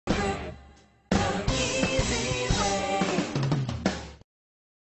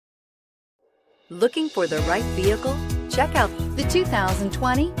Looking for the right vehicle? Check out the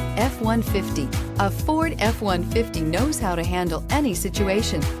 2020 F-150. A Ford F-150 knows how to handle any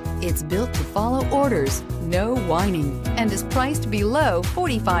situation. It's built to follow orders, no whining, and is priced below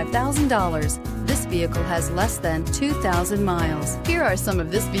 $45,000. This vehicle has less than 2,000 miles. Here are some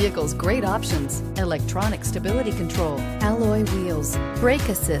of this vehicle's great options: electronic stability control, alloy wheels, brake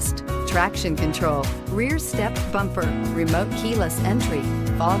assist, traction control, rear step bumper, remote keyless entry,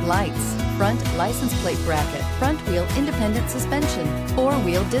 fog lights, front license plate bracket, front wheel independent suspension,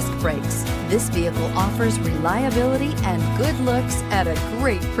 four-wheel disc brakes. This vehicle offers reliability and good looks at a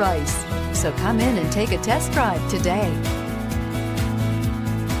great price. So come in and take a test drive today.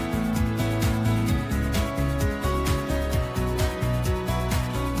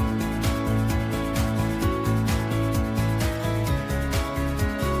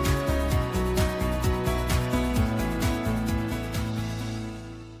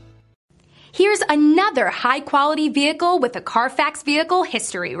 Here's another high-quality vehicle with a Carfax Vehicle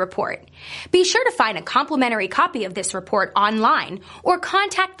History Report. Be sure to find a complimentary copy of this report online or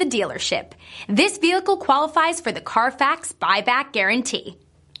contact the dealership. This vehicle qualifies for the Carfax Buyback Guarantee.